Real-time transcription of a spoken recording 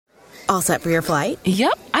All set for your flight?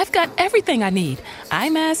 Yep, I've got everything I need. Eye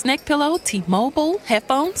mask, neck pillow, T-Mobile,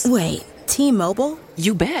 headphones. Wait, T-Mobile?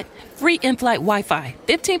 You bet. Free in-flight Wi-Fi.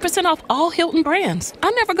 15% off all Hilton brands.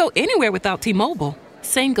 I never go anywhere without T-Mobile.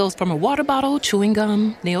 Same goes from a water bottle, chewing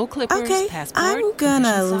gum, nail clippers, Okay, passport. I'm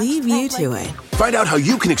gonna leave you to it. Find out how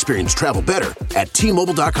you can experience travel better at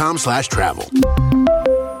T-Mobile.com/travel.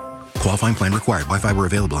 Qualifying plan required. Wi-Fi were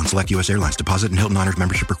available on select U.S. airlines. Deposit and Hilton Honors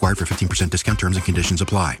membership required for 15% discount. Terms and conditions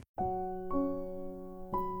apply.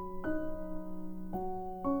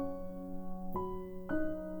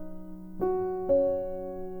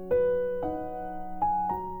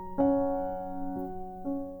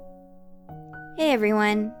 Hey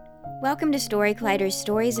everyone, welcome to Story Collider's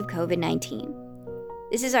Stories of COVID-19.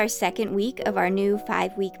 This is our second week of our new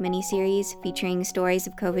 5-week mini-series featuring stories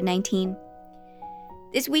of COVID-19.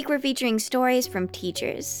 This week we're featuring stories from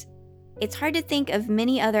teachers. It's hard to think of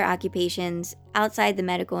many other occupations outside the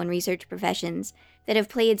medical and research professions that have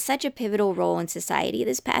played such a pivotal role in society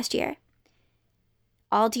this past year.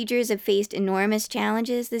 All teachers have faced enormous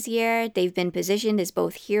challenges this year. They've been positioned as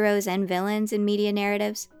both heroes and villains in media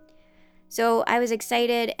narratives. So I was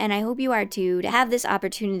excited, and I hope you are too, to have this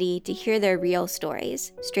opportunity to hear their real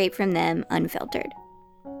stories, straight from them, unfiltered.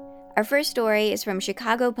 Our first story is from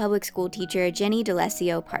Chicago public school teacher Jenny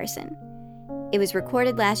DeLessio Parson. It was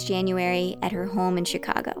recorded last January at her home in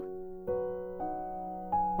Chicago.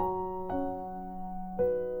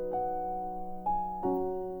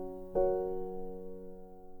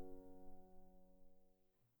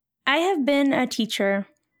 I have been a teacher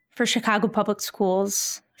for Chicago public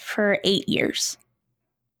schools for 8 years.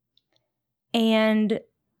 And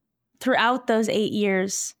throughout those 8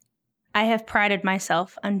 years, I have prided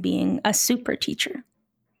myself on being a super teacher.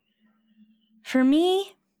 For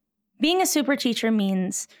me, being a super teacher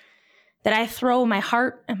means that I throw my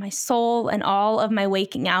heart and my soul and all of my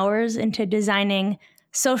waking hours into designing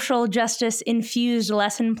social justice infused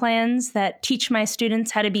lesson plans that teach my students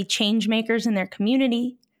how to be change makers in their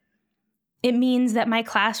community. It means that my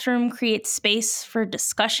classroom creates space for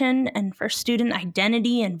discussion and for student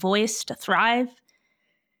identity and voice to thrive.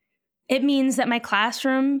 It means that my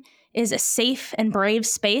classroom is a safe and brave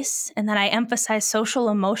space and that I emphasize social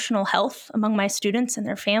emotional health among my students and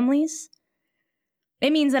their families. It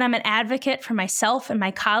means that I'm an advocate for myself and my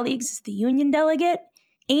colleagues as the union delegate.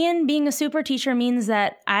 And being a super teacher means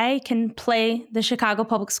that I can play the Chicago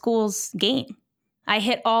Public Schools game. I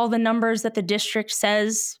hit all the numbers that the district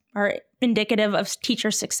says are indicative of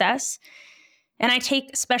teacher success. And I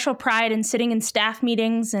take special pride in sitting in staff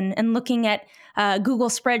meetings and looking at Google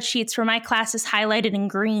spreadsheets where my class is highlighted in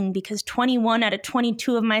green because 21 out of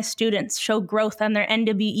 22 of my students show growth on their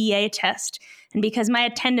NWEA test. And because my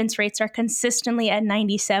attendance rates are consistently at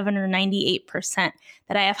 97 or 98%,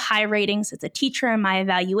 that I have high ratings as a teacher in my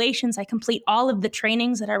evaluations. I complete all of the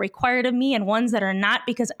trainings that are required of me and ones that are not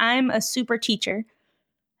because I'm a super teacher.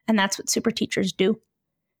 And that's what super teachers do.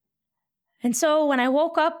 And so when I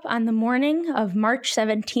woke up on the morning of March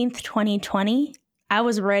 17th, 2020, I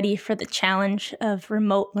was ready for the challenge of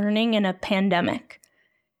remote learning in a pandemic.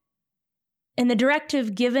 And the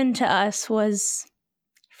directive given to us was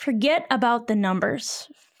forget about the numbers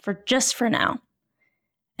for now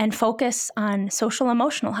and focus on social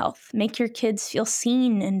emotional health. Make your kids feel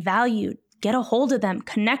seen and valued. Get a hold of them,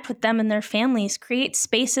 connect with them and their families, create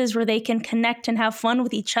spaces where they can connect and have fun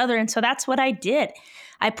with each other. And so that's what I did.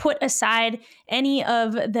 I put aside any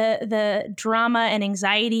of the drama and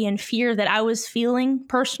anxiety and fear that I was feeling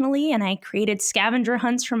personally, and I created scavenger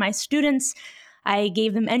hunts for my students. I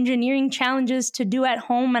gave them engineering challenges to do at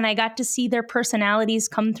home, and I got to see their personalities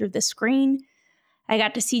come through the screen. I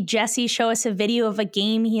got to see Jesse show us a video of a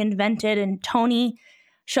game he invented, and Tony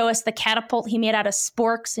show us the catapult he made out of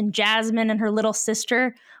sporks, and Jasmine and her little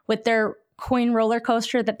sister with their coin roller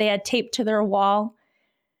coaster that they had taped to their wall.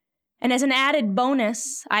 And as an added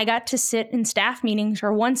bonus, I got to sit in staff meetings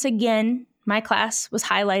where once again, my class was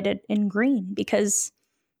highlighted in green because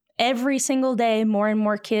every single day, more and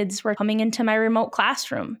more kids were coming into my remote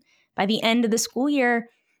classroom. By the end of the school year,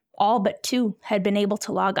 all but 2 had been able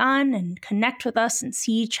to log on and connect with us and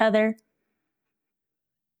see each other.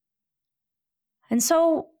 And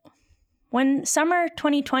so when summer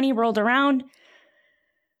 2020 rolled around,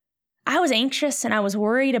 I was anxious and I was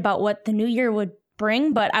worried about what the new year would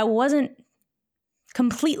bring, but I wasn't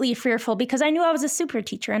completely fearful because I knew I was a super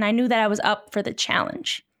teacher and I knew that I was up for the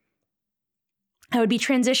challenge. I would be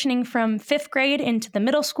transitioning from 5th grade into the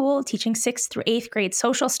middle school, teaching 6th through 8th grade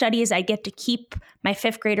social studies. I get to keep my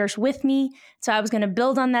 5th graders with me. So I was going to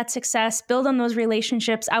build on that success, build on those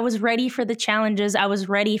relationships. I was ready for the challenges. I was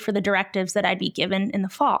ready for the directives that I'd be given in the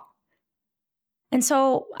fall. And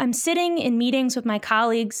so I'm sitting in meetings with my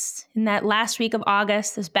colleagues in that last week of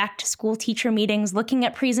August, those back to school teacher meetings, looking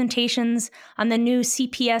at presentations on the new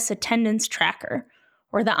CPS attendance tracker,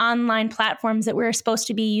 or the online platforms that we were supposed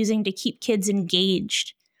to be using to keep kids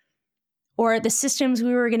engaged, or the systems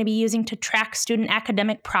we were going to be using to track student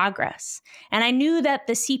academic progress. And I knew that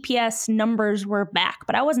the CPS numbers were back,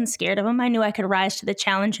 but I wasn't scared of them. I knew I could rise to the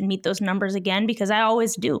challenge and meet those numbers again because I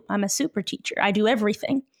always do. I'm a super teacher. I do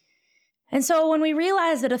everything. And so when we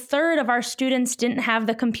realized that a third of our students didn't have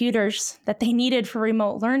the computers that they needed for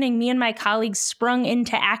remote learning, me and my colleagues sprung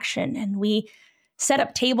into action, and we set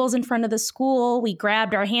up tables in front of the school. We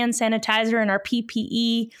grabbed our hand sanitizer and our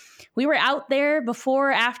PPE. We were out there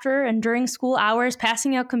before, after, and during school hours,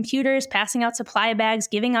 passing out computers, passing out supply bags,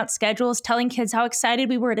 giving out schedules, telling kids how excited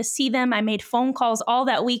we were to see them. I made phone calls all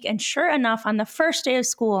that week, and sure enough, on the first day of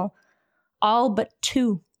school, all but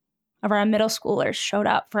 2 of our middle schoolers showed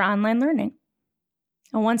up for online learning.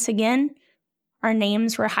 And once again, our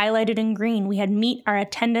names were highlighted in green. We had met our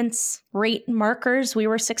attendance rate markers. We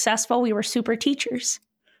were successful. We were super teachers.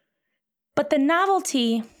 But the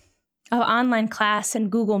novelty of online class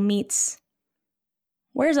and Google Meets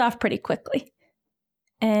wears off pretty quickly.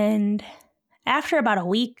 And after about a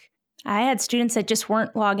week, I had students that just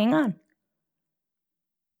weren't logging on.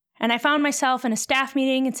 And I found myself in a staff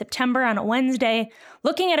meeting in September on a Wednesday,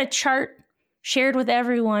 looking at a chart shared with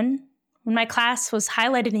everyone when my class was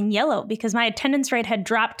highlighted in yellow because my attendance rate had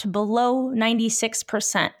dropped to below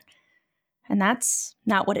 96%. And that's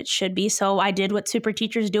not what it should be. So I did what super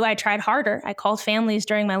teachers do. I tried harder. I called families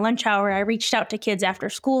during my lunch hour. I reached out to kids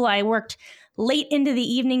after school. I worked late into the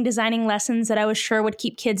evening designing lessons that I was sure would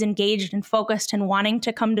keep kids engaged and focused and wanting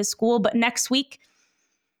to come to school. But next week,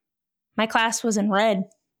 my class was in red.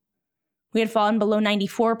 We had fallen below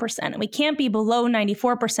 94%, and we can't be below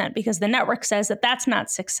 94% because the network says that that's not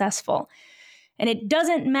successful. And it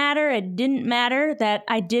doesn't matter, it didn't matter that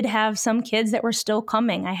I did have some kids that were still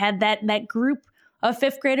coming. I had that group of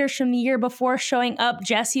 5th graders from the year before showing up.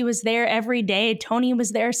 Jessie was there every day. Tony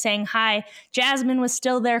was there saying hi. Jasmine was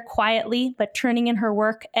still there quietly, but turning in her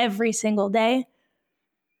work every single day.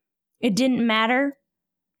 It didn't matter.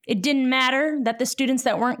 It didn't matter that the students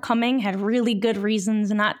that weren't coming had really good reasons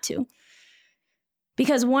not to.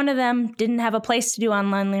 Because one of them didn't have a place to do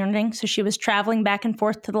online learning, so she was traveling back and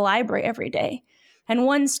forth to the library every day. And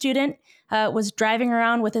one student was driving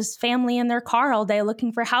around with his family in their car all day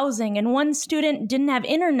looking for housing. And one student didn't have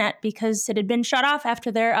internet because it had been shut off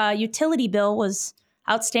after their utility bill was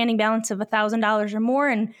outstanding balance of $1,000 or more.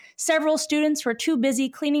 And several students were too busy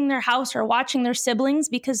cleaning their house or watching their siblings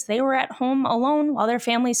because they were at home alone while their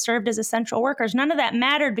families served as essential workers. None of that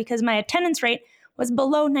mattered because my attendance rate was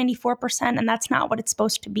below 94%, and that's not what it's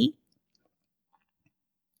supposed to be.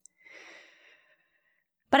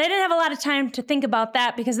 But I didn't have a lot of time to think about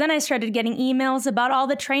that because then I started getting emails about all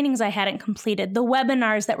the trainings I hadn't completed, the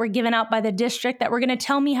webinars that were given out by the district that were going to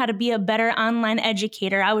tell me how to be a better online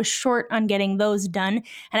educator. I was short on getting those done,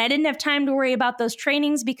 and I didn't have time to worry about those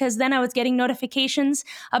trainings because then I was getting notifications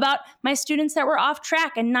about my students that were off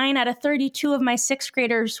track, and 9 out of 32 of my 6th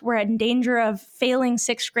graders were in danger of failing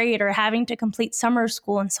 6th grade or having to complete summer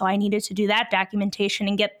school, and so I needed to do that documentation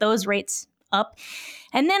and get those rates up.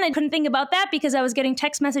 And then I couldn't think about that because I was getting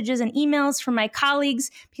text messages and emails from my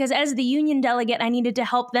colleagues because as the union delegate, I needed to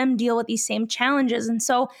help them deal with these same challenges. And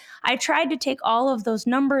so I tried to take all of those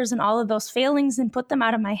numbers and all of those failings and put them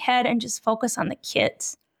out of my head and just focus on the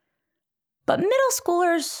kids. But middle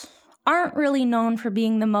schoolers aren't really known for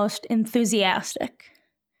being the most enthusiastic,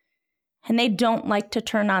 and they don't like to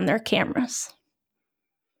turn on their cameras.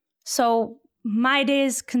 So my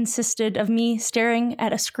days consisted of me staring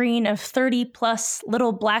at a screen of 30 plus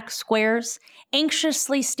little black squares,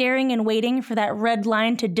 anxiously staring and waiting for that red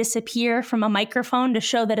line to disappear from a microphone to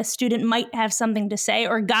show that a student might have something to say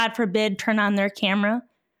or, God forbid, turn on their camera.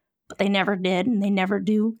 But they never did, and they never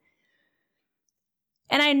do.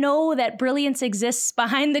 And I know that brilliance exists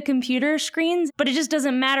behind the computer screens, but it just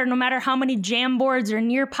doesn't matter no matter how many Jamboards or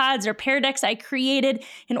Nearpods or Pear Decks I created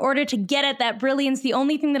in order to get at that brilliance. The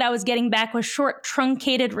only thing that I was getting back was short,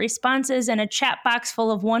 truncated responses and a chat box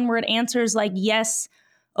full of one-word answers like yes,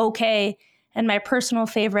 okay, and my personal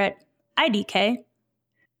favorite, IDK.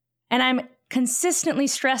 And I'm consistently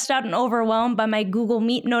stressed out and overwhelmed by my Google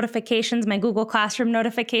Meet notifications, my Google Classroom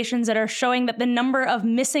notifications that are showing that the number of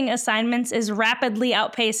missing assignments is rapidly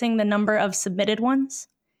outpacing the number of submitted ones.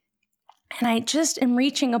 And I just am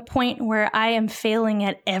reaching a point where I am failing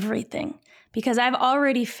at everything because I've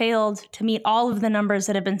already failed to meet all of the numbers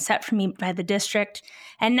that have been set for me by the district.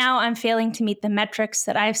 And now I'm failing to meet the metrics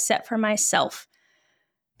that I've set for myself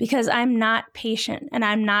because I'm not patient and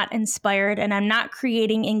I'm not inspired and I'm not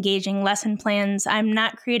creating engaging lesson plans. I'm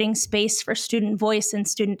not creating space for student voice and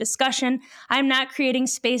student discussion. I'm not creating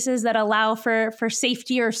spaces that allow for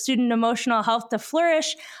safety or student emotional health to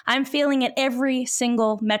flourish. I'm failing at every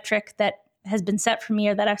single metric that has been set for me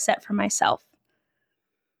or that I've set for myself.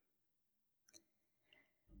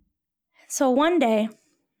 So one day,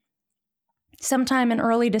 sometime in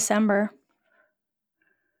early December,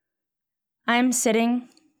 I'm sitting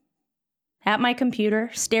at my computer,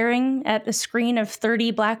 staring at a screen of 30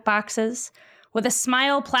 black boxes, with a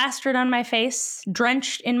smile plastered on my face,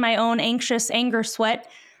 drenched in my own anxious anger sweat,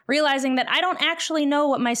 realizing that I don't actually know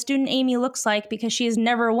what my student Amy looks like because she has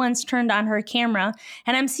never once turned on her camera.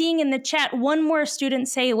 And I'm seeing in the chat one more student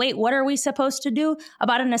say, wait, what are we supposed to do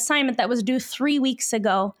about an assignment that was due 3 weeks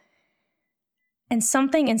ago? And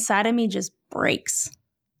something inside of me just breaks.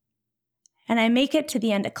 And I make it to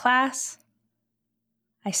the end of class.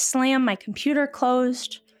 I slam my computer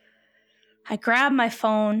closed. I grab my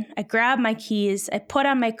phone. I grab my keys. I put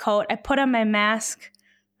on my coat. I put on my mask.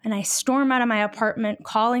 And I storm out of my apartment,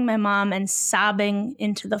 calling my mom and sobbing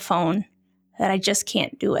into the phone that I just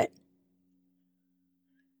can't do it.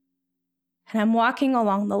 And I'm walking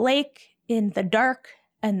along the lake in the dark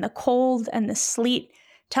and the cold and the sleet,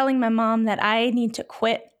 telling my mom that I need to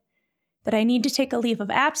quit, that I need to take a leave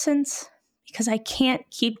of absence because I can't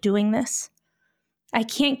keep doing this. I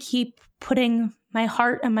can't keep putting my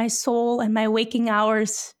heart and my soul and my waking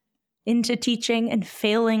hours into teaching and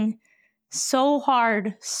failing so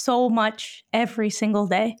hard, so much every single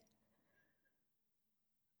day.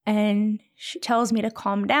 And she tells me to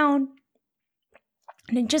calm down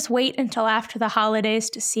and just wait until after the holidays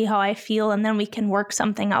to see how I feel, and then we can work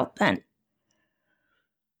something out then.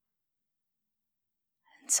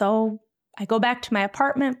 So I go back to my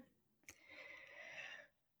apartment.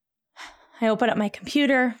 I open up my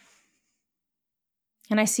computer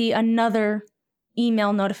and I see another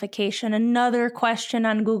email notification, another question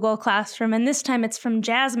on Google Classroom. And this time it's from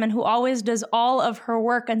Jasmine, who always does all of her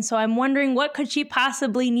work. And so I'm wondering, what could she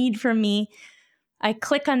possibly need from me? I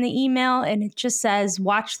click on the email and it just says,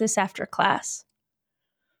 watch this after class.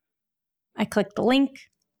 I click the link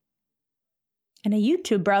and a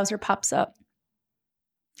YouTube browser pops up.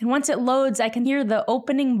 And once it loads, I can hear the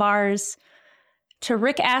opening bars to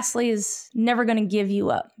Rick Astley's Never Gonna Give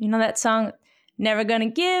You Up. You know that song, Never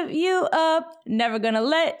Gonna Give You Up, Never Gonna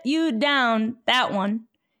Let You Down, that one.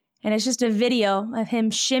 And it's just a video of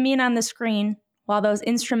him shimmying on the screen while those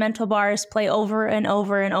instrumental bars play over and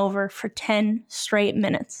over and over for 10 straight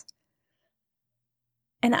minutes.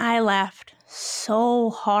 And I laughed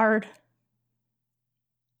so hard.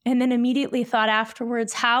 And then immediately thought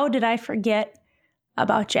afterwards, how did I forget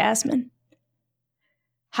about Jasmine?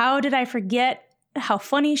 How did I forget how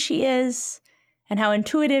funny she is and how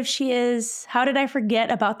intuitive she is? How did I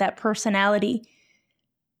forget about that personality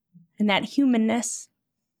and that humanness?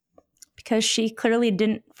 Because she clearly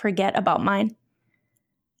didn't forget about mine.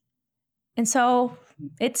 And so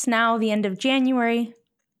it's now the end of January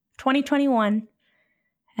 2021,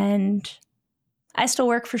 and I still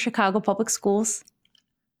work for Chicago Public Schools.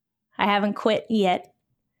 I haven't quit yet.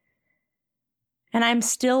 And I'm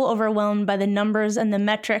still overwhelmed by the numbers and the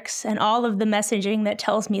metrics and all of the messaging that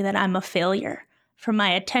tells me that I'm a failure, from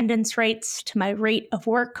my attendance rates to my rate of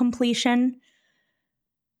work completion,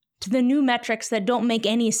 to the new metrics that don't make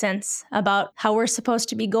any sense about how we're supposed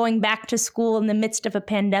to be going back to school in the midst of a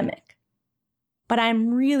pandemic. But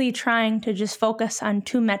I'm really trying to just focus on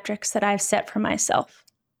 2 metrics that I've set for myself.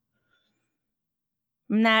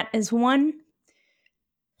 And that is 1,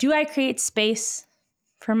 do I create space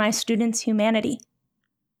for my students' humanity?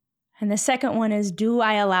 And the second one is, do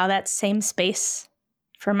I allow that same space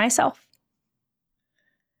for myself?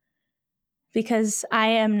 Because I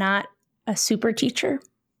am not a super teacher,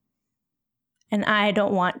 and I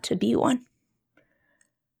don't want to be one.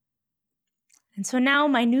 And so now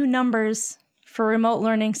my new numbers for remote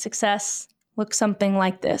learning success look something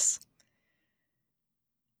like this.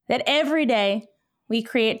 That every day we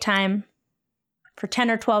create time for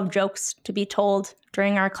 10 or 12 jokes to be told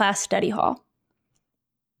during our class study hall.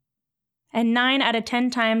 And 9 out of 10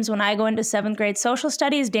 times when I go into 7th grade social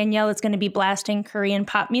studies, Danielle is going to be blasting Korean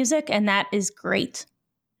pop music, and that is great.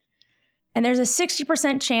 And there's a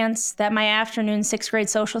 60% chance that my afternoon 6th grade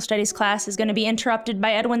social studies class is going to be interrupted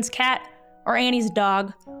by Edwin's cat, or Annie's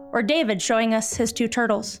dog, or David showing us his 2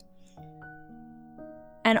 turtles.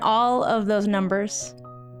 And all of those numbers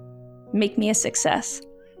make me a success.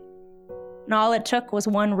 And all it took was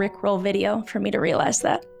one Rickroll video for me to realize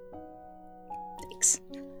that. Thanks.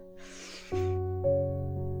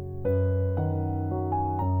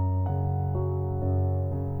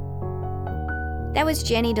 That was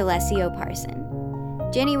Jenny DeLessio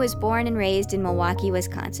Parson. Jenny was born and raised in Milwaukee,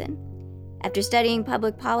 Wisconsin. After studying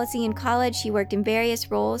public policy in college, she worked in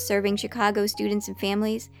various roles serving Chicago students and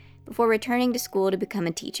families before returning to school to become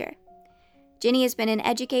a teacher. Jenny has been an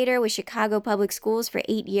educator with Chicago Public Schools for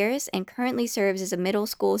 8 years and currently serves as a middle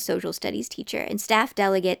school social studies teacher and staff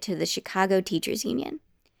delegate to the Chicago Teachers Union.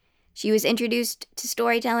 She was introduced to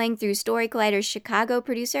storytelling through Story Collider's Chicago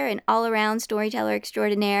producer and all-around storyteller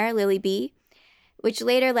extraordinaire, Lily B., which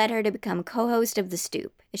later led her to become co-host of The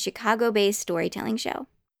Stoop, a Chicago-based storytelling show.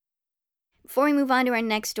 Before we move on to our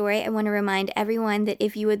next story, I want to remind everyone that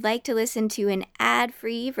if you would like to listen to an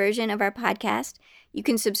ad-free version of our podcast, you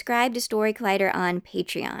can subscribe to Story Collider on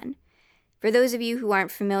Patreon. For those of you who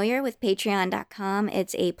aren't familiar with Patreon.com,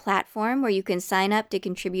 it's a platform where you can sign up to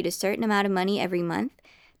contribute a certain amount of money every month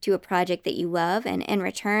to a project that you love, and in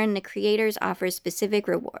return, the creators offer specific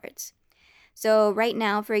rewards. So right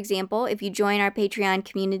now, for example, if you join our Patreon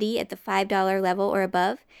community at the $5 level or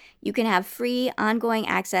above, you can have free ongoing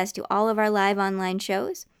access to all of our live online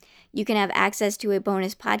shows. You can have access to a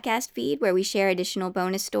bonus podcast feed where we share additional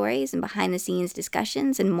bonus stories and behind-the-scenes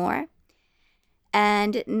discussions and more.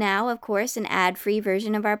 And now, of course, an ad-free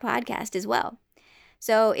version of our podcast as well.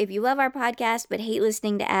 So if you love our podcast but hate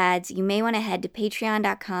listening to ads, you may want to head to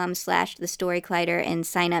patreon.com/thestorycollider and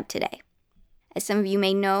sign up today. As some of you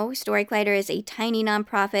may know, Story Collider is a tiny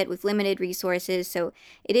nonprofit with limited resources, so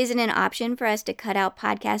it isn't an option for us to cut out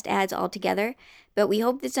podcast ads altogether, but we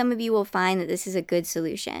hope that some of you will find that this is a good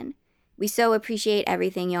solution. We so appreciate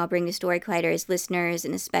everything y'all bring to Story Collider as listeners,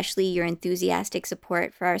 and especially your enthusiastic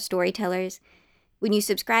support for our storytellers. When you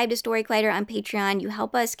subscribe to Story Collider on Patreon, you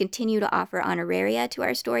help us continue to offer honoraria to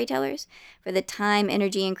our storytellers for the time,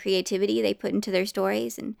 energy, and creativity they put into their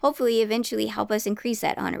stories, and hopefully eventually help us increase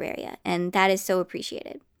that honoraria, and that is so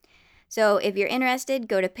appreciated. So if you're interested,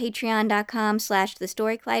 go to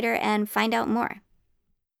patreon.com/thestorycollider and find out more.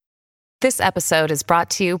 This episode is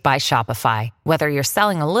brought to you by Shopify. Whether you're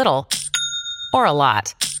selling a little or a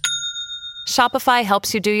lot, Shopify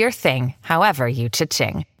helps you do your thing, however you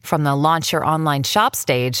cha-ching. From the launch your online shop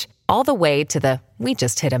stage, all the way to the we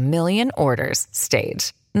just hit 1 million orders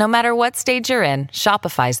stage. No matter what stage you're in,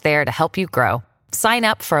 Shopify's there to help you grow. Sign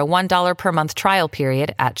up for a $1 per month trial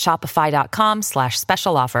period at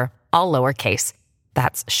shopify.com/special offer, all lowercase.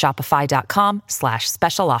 That's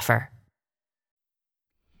shopify.com/special offer.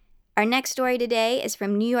 Our next story today is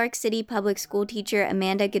from New York City public school teacher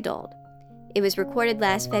Amanda Gadold. It was recorded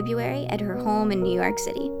last February at her home in New York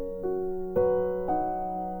City.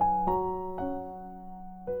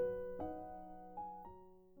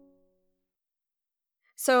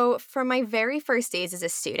 So for my very first days as a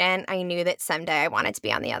student, I knew that someday I wanted to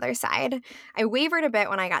be on the other side. I wavered a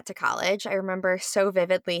bit when I got to college. I remember so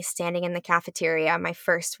vividly standing in the cafeteria my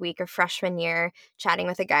first week of freshman year, chatting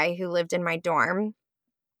with a guy who lived in my dorm.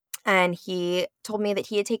 And he told me that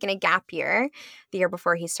he had taken a gap year the year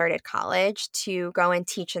before he started college to go and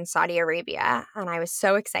teach in Saudi Arabia. And I was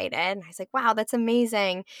so excited. And I was like, wow, that's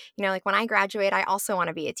amazing. You know, like when I graduate, I also want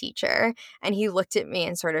to be a teacher. And he looked at me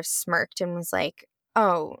and sort of smirked and was like,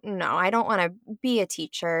 oh, no, I don't want to be a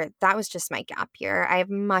teacher. That was just my gap year. I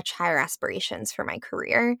have much higher aspirations for my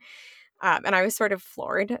career. And I was sort of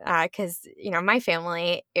floored because, you know, my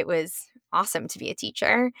family, it was awesome to be a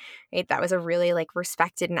teacher, right? That was a really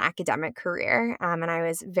respected and academic career. And I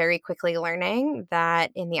was very quickly learning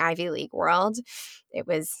that in the Ivy League world, it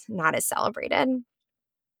was not as celebrated.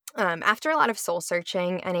 After a lot of soul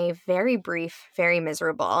searching and a very brief, very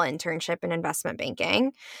miserable internship in investment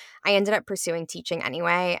banking, I ended up pursuing teaching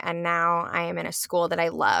anyway. And now I am in a school that I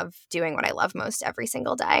love, doing what I love most every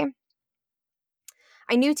single day.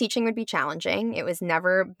 I knew teaching would be challenging. It was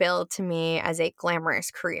never billed to me as a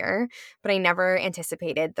glamorous career, but I never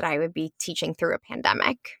anticipated that I would be teaching through a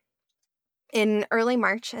pandemic. In early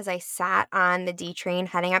March, as I sat on the D train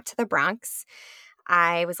heading up to the Bronx,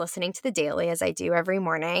 I was listening to the Daily, as I do every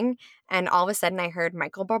morning, and all of a sudden I heard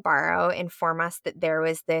Michael Barbaro inform us that there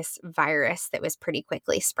was this virus that was pretty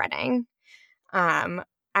quickly spreading.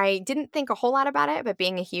 I didn't think a whole lot about it, but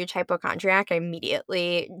being a huge hypochondriac, I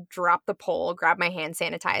immediately dropped the pole, grabbed my hand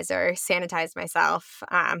sanitizer, sanitized myself,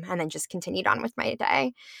 and then just continued on with my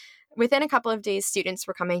day. Within a couple of days, students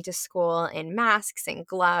were coming to school in masks and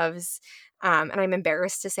gloves, and I'm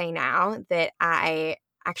embarrassed to say now that I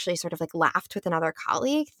actually sort of laughed with another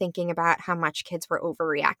colleague thinking about how much kids were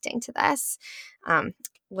overreacting to this.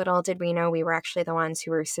 Little did we know we were actually the ones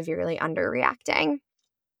who were severely underreacting.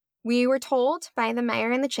 We were told by the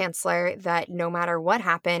mayor and the chancellor that no matter what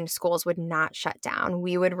happened, schools would not shut down.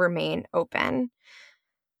 We would remain open.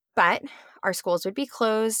 But Our schools would be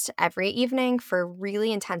closed every evening for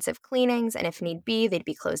really intensive cleanings, and if need be, they'd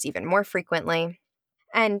be closed even more frequently.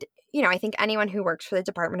 And, I think anyone who works for the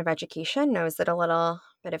Department of Education knows that a little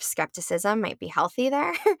bit of skepticism might be healthy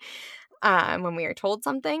there when we are told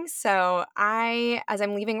something. So as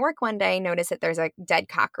I'm leaving work one day, notice that there's a dead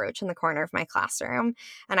cockroach in the corner of my classroom,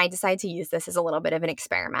 and I decide to use this as a little bit of an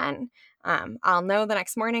experiment. I'll know the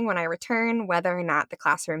next morning when I return whether or not the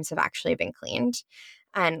classrooms have actually been cleaned.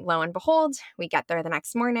 And lo and behold, we get there the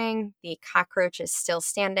next morning. The cockroach is still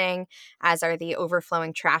standing, as are the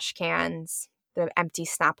overflowing trash cans, the empty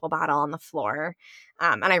Snapple bottle on the floor.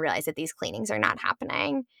 And I realize that these cleanings are not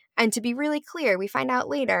happening. And to be really clear, we find out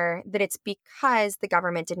later that it's because the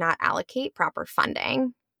government did not allocate proper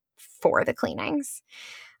funding for the cleanings.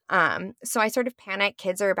 So I sort of panic.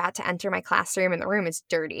 Kids are about to enter my classroom and the room is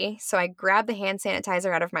dirty. So I grab the hand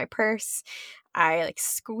sanitizer out of my purse. I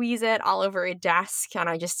squeeze it all over a desk, and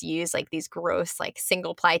I just use these gross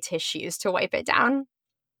single ply tissues to wipe it down.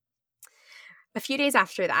 A few days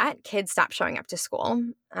after that, kids stopped showing up to school.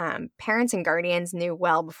 Parents and guardians knew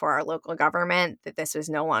well before our local government that this was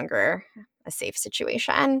no longer a safe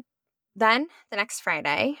situation. Then the next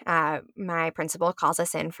Friday, my principal calls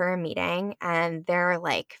us in for a meeting, and there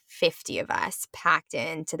are 50 of us packed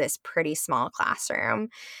into this pretty small classroom.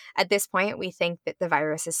 At this point, we think that the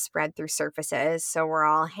virus is spread through surfaces, so we're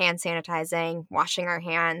all hand sanitizing, washing our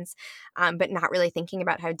hands, but not really thinking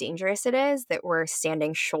about how dangerous it is that we're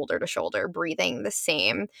standing shoulder to shoulder, breathing the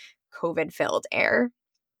same COVID-filled air.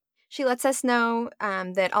 She lets us know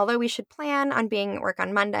that although we should plan on being at work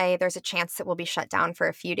on Monday, there's a chance that we'll be shut down for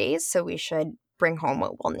a few days, so we should bring home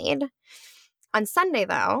what we'll need. On Sunday,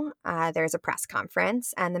 though, there's a press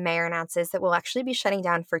conference, and the mayor announces that we'll actually be shutting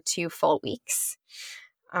down for 2 full weeks.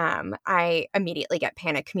 I immediately get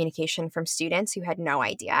panic communication from students who had no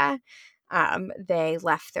idea. They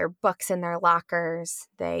left their books in their lockers.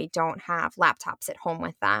 They don't have laptops at home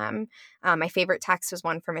with them. My favorite text was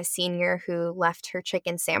one from a senior who left her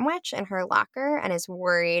chicken sandwich in her locker and is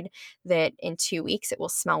worried that in 2 weeks it will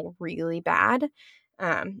smell really bad.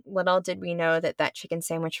 Little did we know that chicken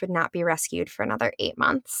sandwich would not be rescued for another 8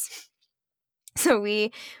 months. So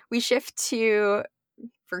we shift to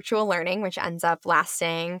virtual learning, which ends up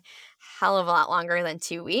lasting a hell of a lot longer than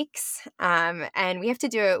 2 weeks. And we have to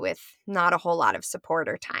do it with not a whole lot of support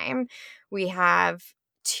or time. We have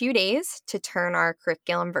 2 days to turn our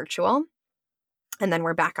curriculum virtual, and then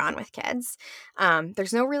we're back on with kids.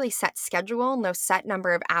 There's no really set schedule, no set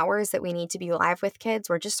number of hours that we need to be live with kids.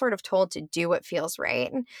 We're just sort of told to do what feels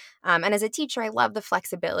right. And as a teacher, I love the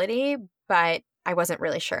flexibility, but I wasn't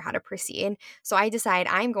really sure how to proceed. So I decide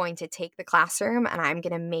I'm going to take the classroom and I'm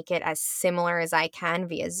going to make it as similar as I can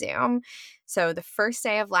via Zoom. So the first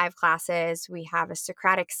day of live classes, we have a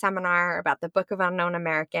Socratic seminar about the Book of Unknown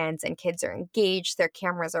Americans, and kids are engaged. Their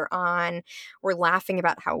cameras are on. We're laughing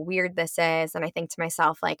about how weird this is. And I think to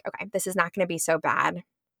myself, okay, this is not going to be so bad.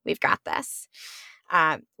 We've got this.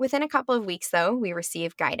 Within a couple of weeks, though, we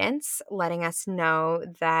received guidance letting us know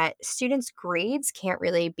that students' grades can't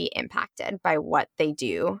really be impacted by what they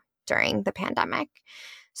do during the pandemic.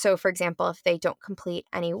 So, for example, if they don't complete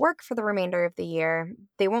any work for the remainder of the year,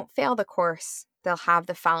 they won't fail the course. They'll have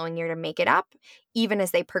the following year to make it up, even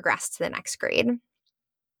as they progress to the next grade.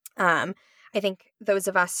 I think those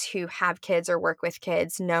of us who have kids or work with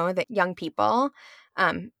kids know that young people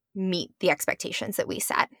meet the expectations that we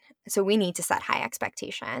set. So we need to set high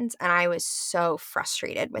expectations. And I was so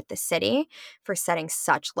frustrated with the city for setting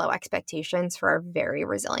such low expectations for our very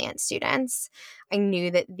resilient students. I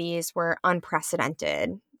knew that these were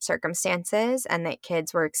unprecedented circumstances and that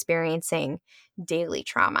kids were experiencing daily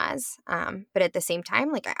traumas. But at the same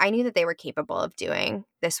time, I knew that they were capable of doing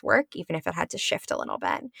this work, even if it had to shift a little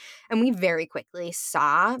bit. And we very quickly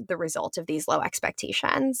saw the result of these low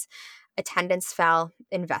expectations. Attendance fell,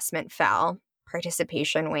 investment fell,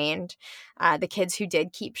 participation waned. The kids who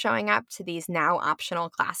did keep showing up to these now optional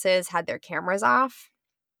classes had their cameras off.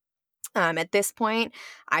 At this point,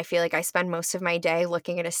 I feel like I spend most of my day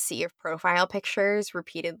looking at a sea of profile pictures,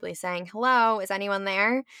 repeatedly saying, "Hello, is anyone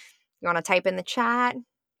there? You want to type in the chat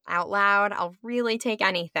out loud? I'll really take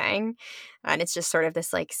anything." And it's just sort of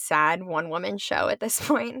this sad one-woman show at this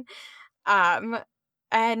point.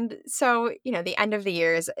 And so, the end of the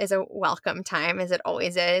year is a welcome time, as it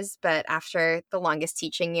always is. But after the longest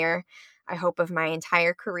teaching year, I hope, of my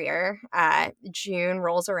entire career, June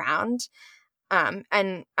rolls around.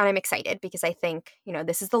 And I'm excited because I think,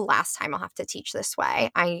 this is the last time I'll have to teach this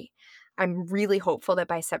way. I'm really hopeful that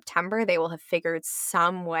by September, they will have figured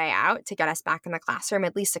some way out to get us back in the classroom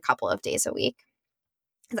at least a couple of days a week.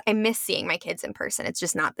 because I miss seeing my kids in person. It's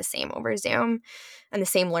just not the same over Zoom, and the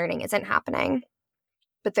same learning isn't happening.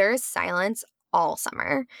 But there is silence all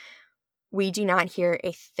summer. We do not hear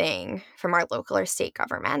a thing from our local or state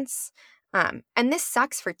governments. And this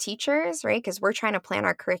sucks for teachers, right? Because we're trying to plan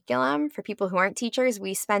our curriculum. For people who aren't teachers,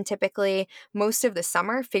 we spend typically most of the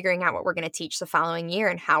summer figuring out what we're going to teach the following year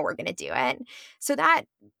and how we're going to do it. So that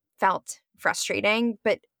felt frustrating,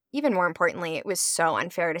 but even more importantly, it was so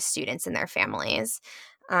unfair to students and their families.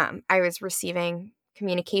 I was receiving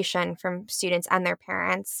communication from students and their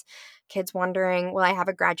parents, kids wondering, will I have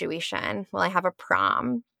a graduation? Will I have a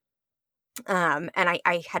prom? And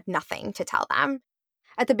I had nothing to tell them.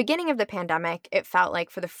 At the beginning of the pandemic, it felt like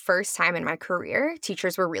for the first time in my career,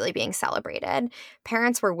 teachers were really being celebrated.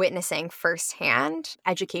 Parents were witnessing firsthand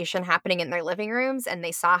education happening in their living rooms, and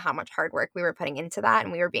they saw how much hard work we were putting into that,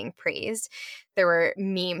 and we were being praised. There were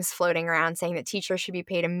memes floating around saying that teachers should be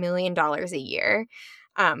paid $1 million a year.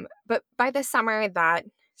 But by the summer, that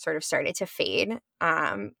sort of started to fade.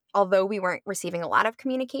 Although we weren't receiving a lot of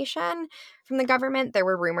communication from the government, there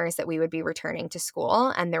were rumors that we would be returning to school,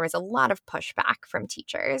 and there was a lot of pushback from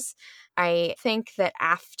teachers. I think that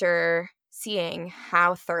after seeing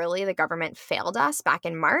how thoroughly the government failed us back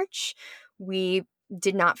in March, we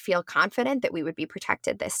did not feel confident that we would be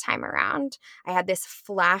protected this time around. I had this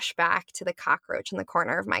flashback to the cockroach in the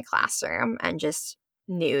corner of my classroom and just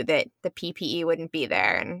knew that the PPE wouldn't be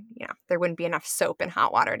there, and there wouldn't be enough soap and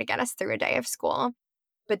hot water to get us through a day of school.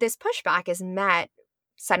 But this pushback is met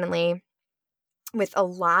suddenly with a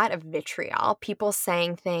lot of vitriol. People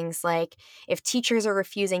saying things like, if teachers are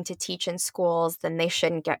refusing to teach in schools, then they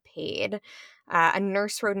shouldn't get paid. A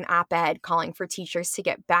nurse wrote an op-ed calling for teachers to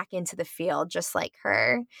get back into the field just like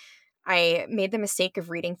her. I made the mistake of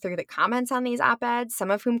reading through the comments on these op-eds, some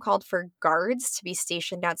of whom called for guards to be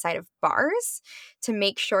stationed outside of bars to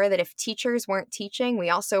make sure that if teachers weren't teaching, we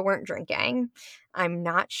also weren't drinking. I'm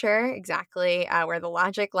not sure exactly where the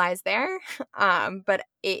logic lies there, but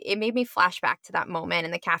it made me flash back to that moment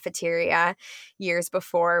in the cafeteria years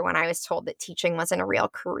before when I was told that teaching wasn't a real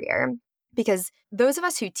career. Because those of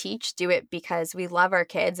us who teach do it because we love our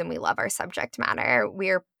kids and we love our subject matter. We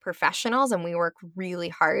are professionals and we work really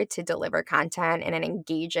hard to deliver content in an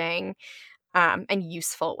engaging and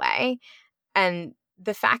useful way. And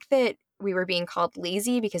the fact that we were being called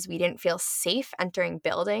lazy because we didn't feel safe entering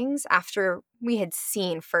buildings after we had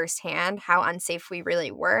seen firsthand how unsafe we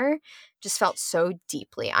really were just felt so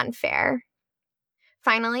deeply unfair.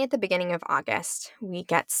 Finally, at the beginning of August, we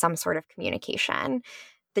get some sort of communication.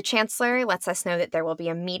 The chancellor lets us know that there will be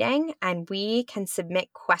a meeting and we can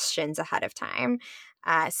submit questions ahead of time.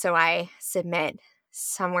 So I submit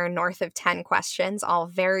somewhere north of 10 questions, all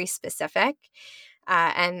very specific.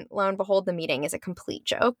 And lo and behold, the meeting is a complete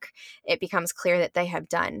joke. It becomes clear that they have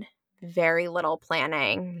done very little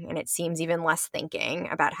planning, and it seems even less thinking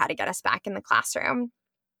about how to get us back in the classroom.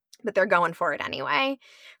 But they're going for it anyway.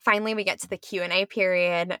 Finally, we get to the Q&A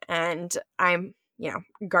period, and I'm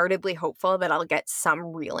guardedly hopeful that I'll get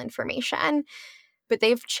some real information. But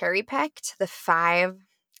they've cherry-picked the 5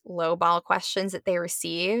 lowball questions that they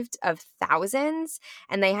received of thousands,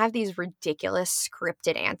 and they have these ridiculous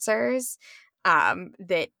scripted answers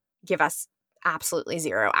that give us absolutely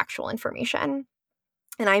zero actual information.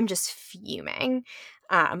 And I'm just fuming.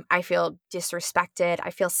 I feel disrespected.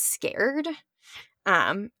 I feel scared.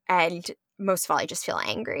 And most of all, I just feel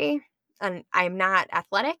angry. And I'm not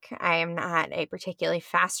athletic. I am not a particularly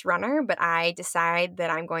fast runner, but I decide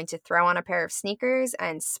that I'm going to throw on a pair of sneakers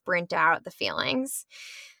and sprint out the feelings.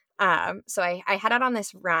 So I head out on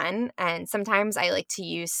this run, and sometimes I like to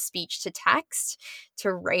use speech to text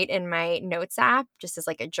to write in my notes app just as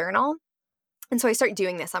like a journal. And so I start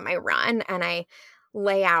doing this on my run, and I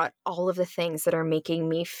lay out all of the things that are making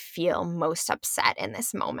me feel most upset in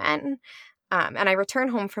this moment. And I return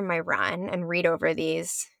home from my run and read over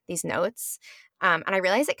these notes. And I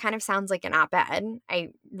realize it kind of sounds like an op-ed. I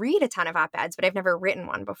read a ton of op-eds, but I've never written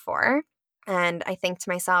one before. And I think to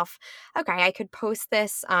myself, okay, I could post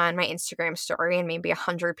this on my Instagram story and maybe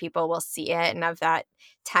 100 people will see it. And of that,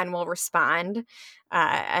 10 will respond.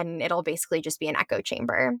 And it'll basically just be an echo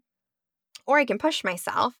chamber. Or I can push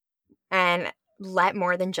myself and let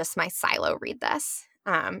more than just my silo read this.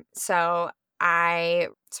 So I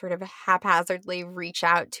sort of haphazardly reach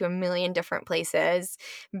out to a million different places,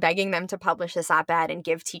 begging them to publish this op-ed and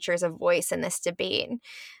give teachers a voice in this debate.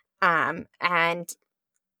 And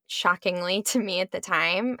shockingly to me at the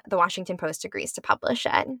time, the Washington Post agrees to publish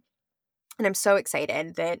it. And I'm so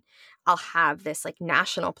excited that I'll have this like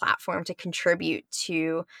national platform to contribute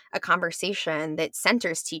to a conversation that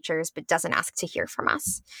centers teachers but doesn't ask to hear from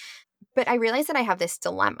us. But I realize that I have this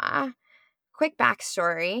dilemma. Quick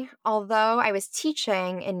backstory, although I was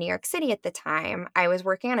teaching in New York City at the time, I was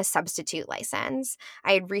working on a substitute license.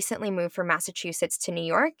 I had recently moved from Massachusetts to New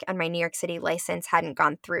York, and my New York City license hadn't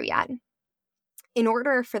gone through yet. In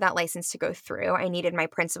order for that license to go through, I needed my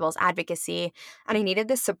principal's advocacy, and I needed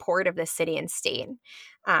the support of the city and state.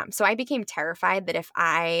 So I became terrified that if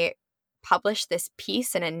I published this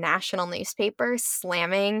piece in a national newspaper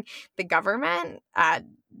slamming the government,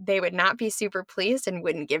 they would not be super pleased and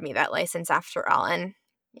wouldn't give me that license after all. And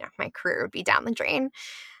my career would be down the drain.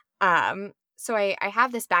 So I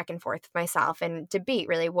have this back and forth with myself and debate,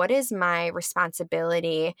 really, what is my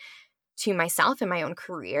responsibility to myself and my own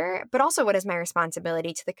career, but also what is my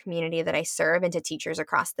responsibility to the community that I serve and to teachers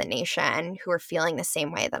across the nation who are feeling the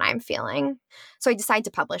same way that I'm feeling. So I decide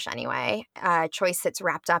to publish anyway, a choice that's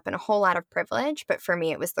wrapped up in a whole lot of privilege, but for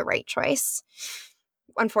me, it was the right choice.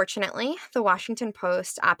 Unfortunately, the Washington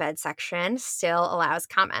Post op-ed section still allows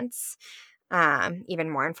comments.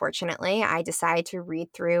 Even more unfortunately, I decide to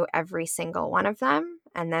read through every single one of them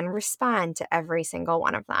and then respond to every single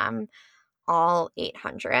one of them, all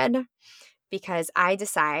 800, because I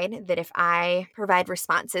decide that if I provide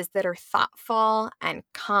responses that are thoughtful and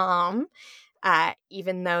calm,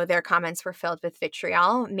 even though their comments were filled with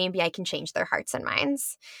vitriol, maybe I can change their hearts and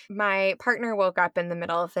minds. My partner woke up in the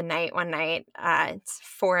middle of the night one night. It's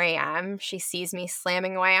 4 a.m. She sees me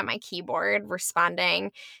slamming away on my keyboard,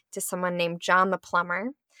 responding to someone named John the plumber.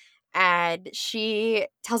 And she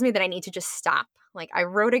tells me that I need to just stop. Like, I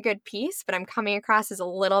wrote a good piece, but I'm coming across as a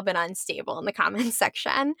little bit unstable in the comments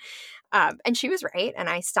section. And she was right, and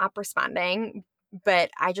I stopped responding.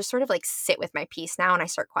 But I just sort of sit with my piece now, and I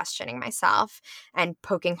start questioning myself and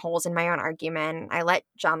poking holes in my own argument. I let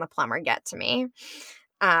John the plumber get to me.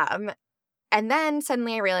 And then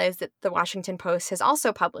suddenly I realized that the Washington Post has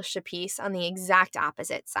also published a piece on the exact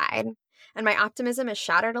opposite side. And my optimism is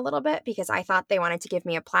shattered a little bit because I thought they wanted to give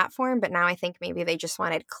me a platform, but now I think maybe they just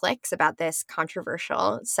wanted clicks about this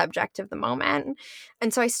controversial subject of the moment.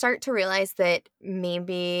 And so I start to realize that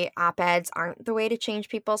maybe op-eds aren't the way to change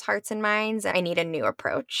people's hearts and minds. I need a new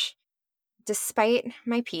approach. Despite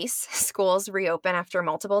my piece, schools reopen after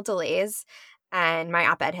multiple delays, and my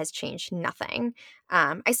op-ed has changed nothing.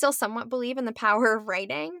 I still somewhat believe in the power of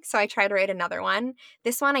writing, so I try to write another one.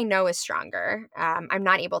 This one I know is stronger. I'm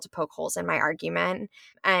not able to poke holes in my argument,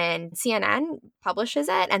 and CNN publishes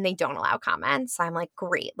it, and they don't allow comments. So I'm like,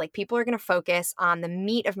 great. People are going to focus on the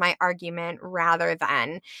meat of my argument rather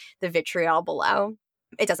than the vitriol below.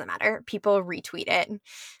 It doesn't matter. People retweet it,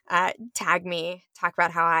 tag me, talk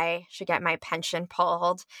about how I should get my pension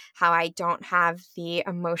pulled, how I don't have the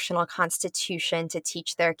emotional constitution to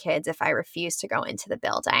teach their kids if I refuse to go into the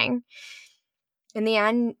building. In the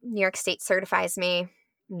end, New York State certifies me.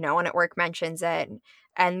 No one at work mentions it.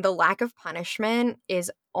 And the lack of punishment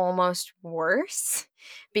is almost worse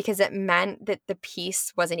because it meant that the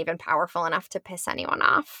piece wasn't even powerful enough to piss anyone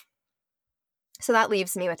off. So that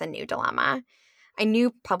leaves me with a new dilemma. I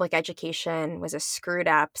knew public education was a screwed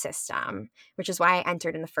up system, which is why I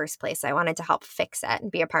entered in the first place. I wanted to help fix it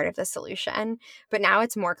and be a part of the solution. But now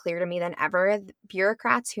it's more clear to me than ever,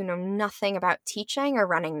 bureaucrats who know nothing about teaching are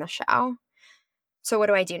running the show. So what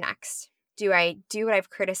do I do next? Do I do what I've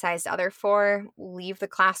criticized others for, leave the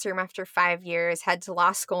classroom after 5 years, head to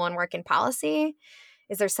law school and work in policy?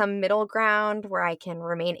 Is there some middle ground where I can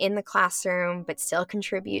remain in the classroom but still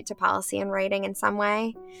contribute to policy and writing in some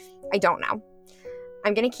way? I don't know.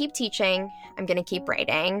 I'm going to keep teaching. I'm going to keep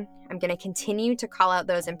writing. I'm going to continue to call out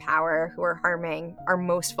those in power who are harming our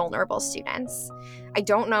most vulnerable students. I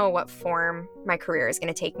don't know what form my career is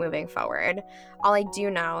going to take moving forward. All I do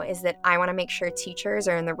know is that I want to make sure teachers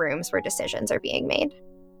are in the rooms where decisions are being made.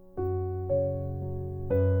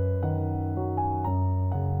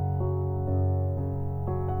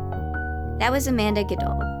 That was Amanda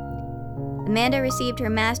Goodall. Amanda received her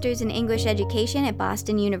master's in English education at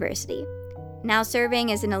Boston University. Now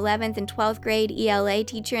serving as an 11th and 12th grade ELA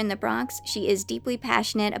teacher in the Bronx, she is deeply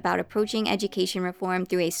passionate about approaching education reform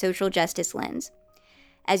through a social justice lens.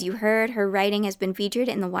 As you heard, her writing has been featured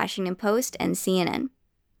in the Washington Post and CNN.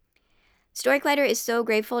 Story Collider is so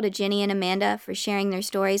grateful to Ginny and Amanda for sharing their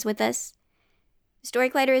stories with us.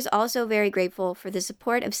 Story Collider is also very grateful for the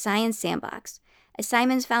support of Science Sandbox, a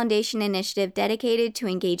Simons Foundation initiative dedicated to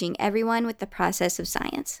engaging everyone with the process of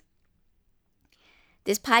science.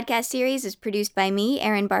 This podcast series is produced by me,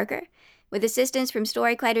 Erin Barker, with assistance from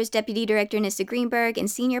Story Collider's Deputy Director Nissa Greenberg and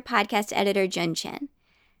Senior Podcast Editor Jun Chen.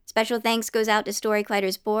 Special thanks goes out to Story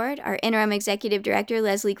Collider's board, our Interim Executive Director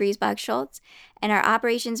Leslie Griesbach-Schultz, and our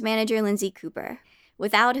Operations Manager Lindsay Cooper,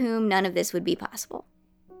 without whom none of this would be possible.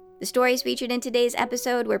 The stories featured in today's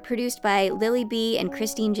episode were produced by Lily B. and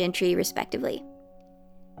Christine Gentry, respectively.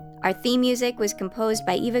 Our theme music was composed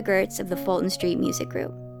by Eva Gertz of the Fulton Street Music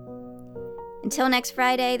Group. Until next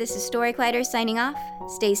Friday, this is Story Collider signing off.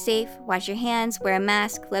 Stay safe, wash your hands, wear a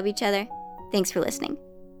mask, love each other. Thanks for listening.